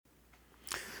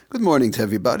Good morning to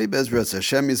everybody. Bezras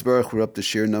Hashem Yisbarach. We're up to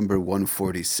shir number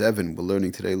 147. We're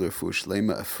learning today L'Refuah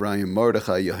Shlema Ephraim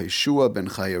Mordechai Yeheshua ben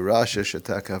Chaya Rasha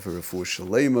Shataka L'Refuah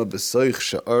Shlema B'Soich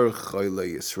Sha'ar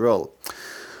Chayle Yisrael.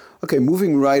 Okay,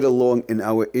 moving right along in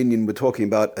our Inyan, we're talking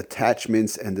about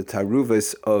attachments and the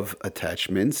taruvas of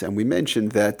attachments. And we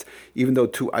mentioned that even though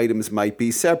two items might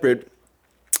be separate,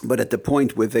 but at the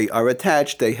point where they are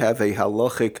attached, they have a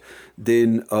halachic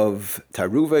din of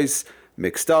taruvas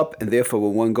mixed up, and therefore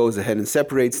when one goes ahead and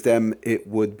separates them, it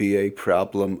would be a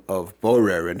problem of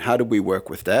borer. And how do we work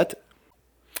with that?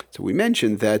 So we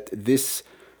mentioned that this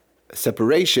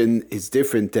separation is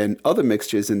different than other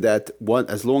mixtures in that one,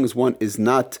 as long as one is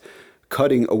not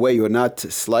cutting away or not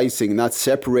slicing, not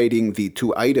separating the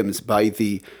two items by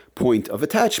the point of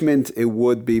attachment, it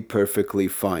would be perfectly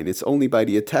fine. It's only by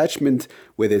the attachment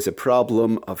where there's a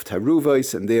problem of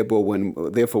taruvos, and therefore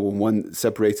when one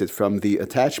separates it from the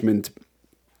attachment,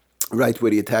 right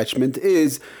where the attachment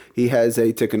is, he has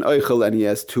a tikkun oichel and he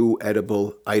has two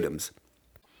edible items.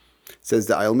 Says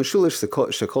the Ayal Meshulish,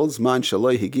 shekol zman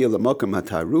shaloi higia l'makom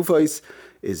hataruvos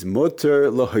is muter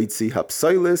lohoitzi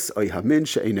hapsoilis oy hamin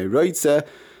she'enei roitze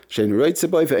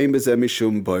by ve'ein bezeh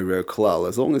mishum boirer klal.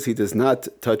 As long as he does not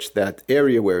touch that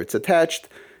area where it's attached,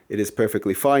 it is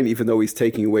perfectly fine, even though he's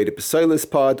taking away the psoilis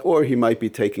part, or he might be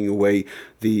taking away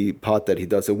the part that he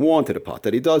doesn't want, or the part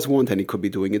that he does want, and he could be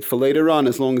doing it for later on.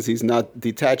 As long as he's not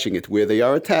detaching it where they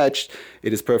are attached,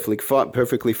 it is perfectly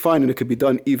fine, and it could be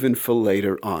done even for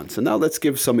later on. So now let's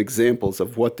give some examples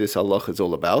of what this halach is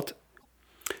all about.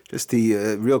 Just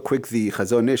real quick, the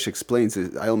Chazon Ish explains,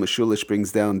 Ayal Meshulish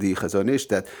brings down the Chazon Ish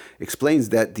that explains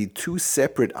that the two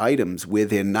separate items where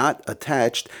they're not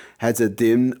attached has a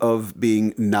din of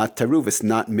being not taruvas,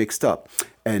 not mixed up.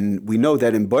 And we know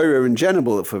that in boirer in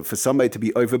general, for somebody to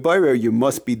be over boirer, you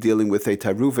must be dealing with a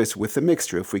taruvas with a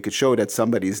mixture. If we could show that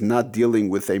somebody is not dealing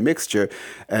with a mixture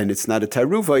and it's not a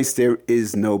taruvas, there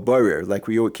is no boirer. Like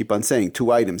we keep on saying,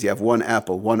 two items. You have one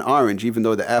apple, one orange, even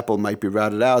though the apple might be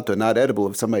rotted out or not edible.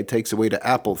 If somebody takes away the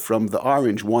apple from the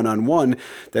orange one-on-one,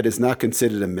 that is not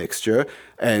considered a mixture.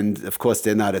 And of course,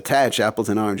 they're not attached. Apples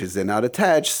and oranges, they're not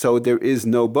attached. So there is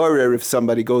no borer if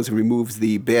somebody goes and removes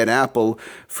the bad apple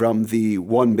from the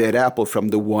one bad apple from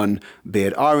the one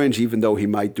bad orange, even though he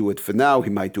might do it for now, he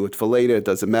might do it for later, it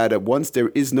doesn't matter. Once there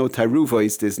is no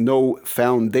taruvos, there's no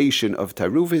foundation of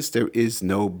taruvos, there is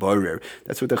no borer.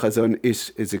 That's what the Chazon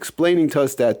is explaining to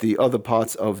us, that the other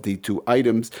parts of the two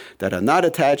items that are not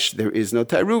attached, there is no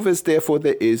taruvos, therefore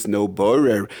there is no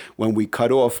borer when we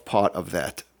cut off part of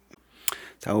that.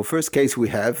 So our first case we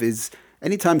have is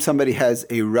anytime somebody has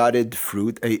a rotted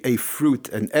fruit, a fruit,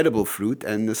 an edible fruit,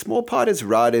 and the small part is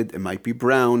rotted, it might be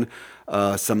brown,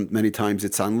 many times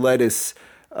it's on lettuce,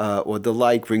 or the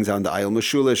like, brings on the Ayal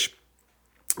Meshulish.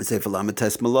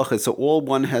 So all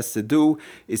one has to do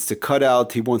is to cut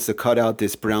out, he wants to cut out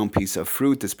this brown piece of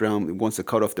fruit, he wants to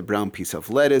cut off the brown piece of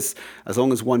lettuce. As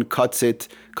long as one cuts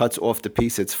off the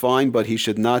piece, it's fine, but he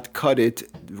should not cut it,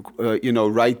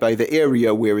 right by the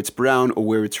area where it's brown or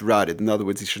where it's rotted. In other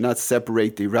words, he should not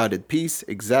separate the rotted piece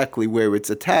exactly where it's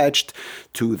attached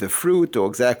to the fruit, or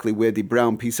exactly where the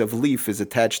brown piece of leaf is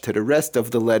attached to the rest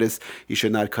of the lettuce. He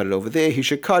should not cut it over there. He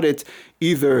should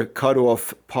either cut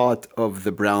off part of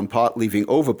the brown part, leaving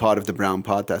over part of the brown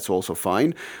part, that's also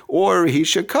fine, or he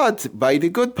should cut by the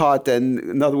good part, and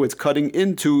in other words,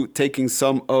 taking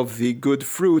some of the good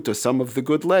fruit or some of the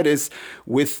good lettuce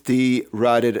with the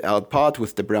rotted out part,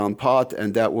 with the brown part,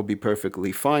 and that will be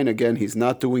perfectly fine. Again, he's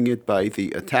not doing it by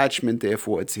the attachment,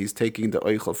 therefore he's taking the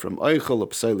oichel from oichel,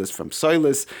 psoilis from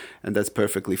psoilis, and that's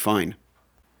perfectly fine.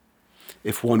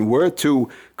 If one were to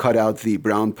cut out the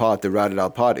brown part, the rotted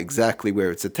out part, exactly where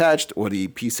it's attached, or the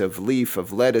piece of leaf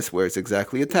of lettuce where it's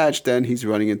exactly attached, then he's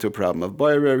running into a problem of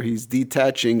boirer. He's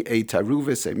detaching a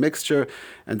taruvus, a mixture,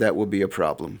 and that will be a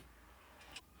problem.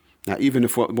 Now, even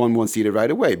if one wants to eat it right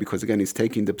away, because again, he's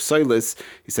taking the psoilis,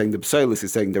 he's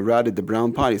saying the rotted, the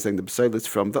brown part, he's saying the psoilis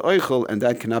from the oichel, and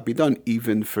that cannot be done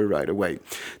even for right away.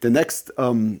 The next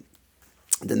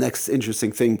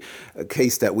interesting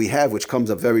case that we have, which comes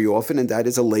up very often, and that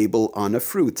is a label on a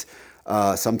fruit.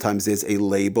 Sometimes there's a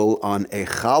label on a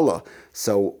challah.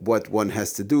 So what one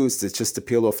has to do is just to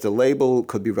peel off the label,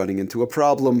 could be running into a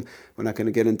problem. We're not going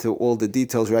to get into all the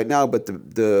details right now, but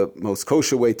the most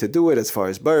kosher way to do it, as far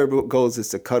as bar goes, is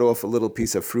to cut off a little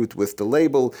piece of fruit with the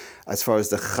label. As far as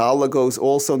the challah goes,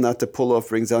 also not to pull off,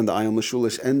 brings on the Ayal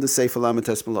Meshulish and the Sefer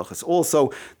Lamites Malachas.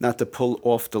 Also not to pull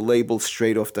off the label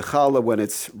straight off the challah when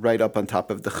it's right up on top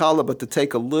of the challah, but to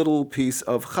take a little piece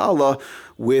of challah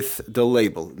with the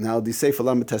label. Now, the Sefer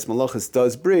Lamites Malachas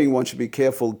does bring, one should be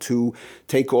careful to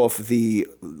take off the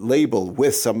label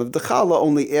with some of the challah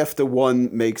only after one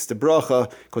makes the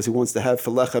bracha, because he wants to have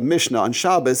for lechem mishnah on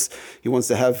Shabbos. He wants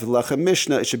to have for lechem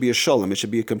mishnah. It should be a shalom. It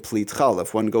should be a complete challah.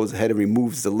 If one goes ahead and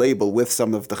removes the label with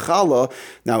some of the challah,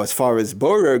 now as far as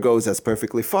borer goes, that's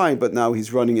perfectly fine. But now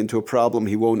he's running into a problem.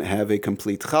 He won't have a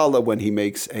complete challah when he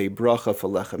makes a bracha for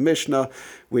lechem mishnah,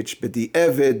 which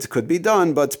b'di'evid could be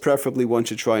done, but preferably one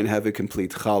should try and have a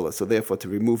complete challah. So therefore, to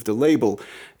remove the label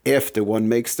after one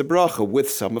makes the bracha with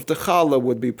some of the challah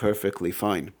would be perfectly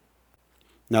fine.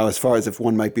 Now, as far as if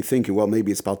one might be thinking, well, maybe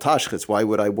it's baltashchis, why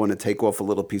would I want to take off a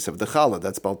little piece of the challah?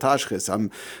 That's baltashchis.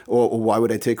 Or why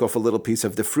would I take off a little piece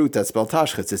of the fruit? That's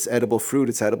baltashchis. It's edible fruit,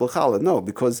 it's edible challah. No,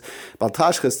 because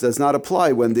baltashchis does not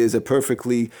apply when there's a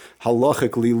perfectly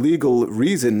halachically legal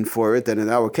reason for it. And in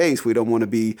our case, we don't want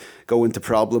to go into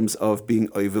problems of being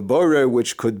oive borer,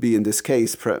 which could be in this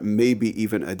case maybe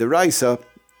even a deraisa,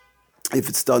 if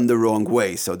it's done the wrong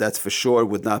way. So that's for sure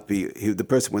the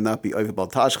person would not be over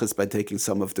baltashchis by taking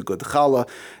some of the good challah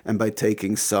and by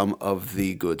taking some of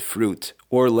the good fruit,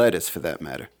 or lettuce for that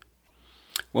matter.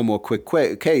 One more quick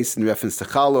case in reference to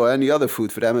challah or any other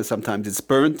food for them. Sometimes it's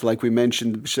burnt, like we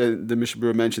mentioned, the Mishnah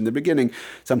Berurah mentioned in the beginning.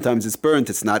 Sometimes it's burnt,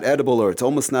 it's not edible, or it's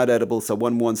almost not edible, so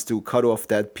one wants to cut off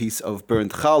that piece of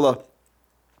burnt challah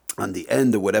on the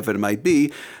end or whatever it might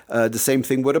be. The same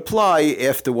thing would apply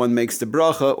after one makes the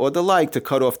bracha or the like, to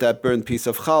cut off that burnt piece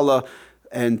of challah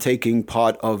and taking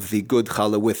part of the good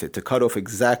challah with it. To cut off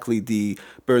exactly the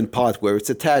burnt part where it's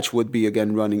attached would be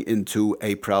again running into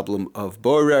a problem of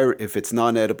borer. If it's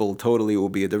non-edible totally, it will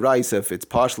be a deraisa. If it's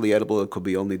partially edible, it could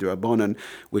be only derabanan,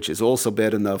 which is also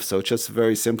bad enough. So just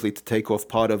very simply to take off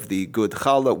part of the good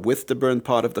challah with the burnt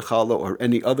part of the challah, or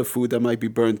any other food that might be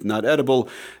burnt, not edible,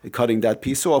 cutting that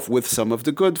piece off with some of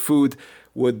the good food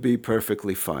would be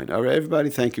perfectly fine. All right, everybody,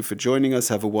 thank you for joining us.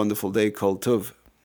 Have a wonderful day. Kol Tov.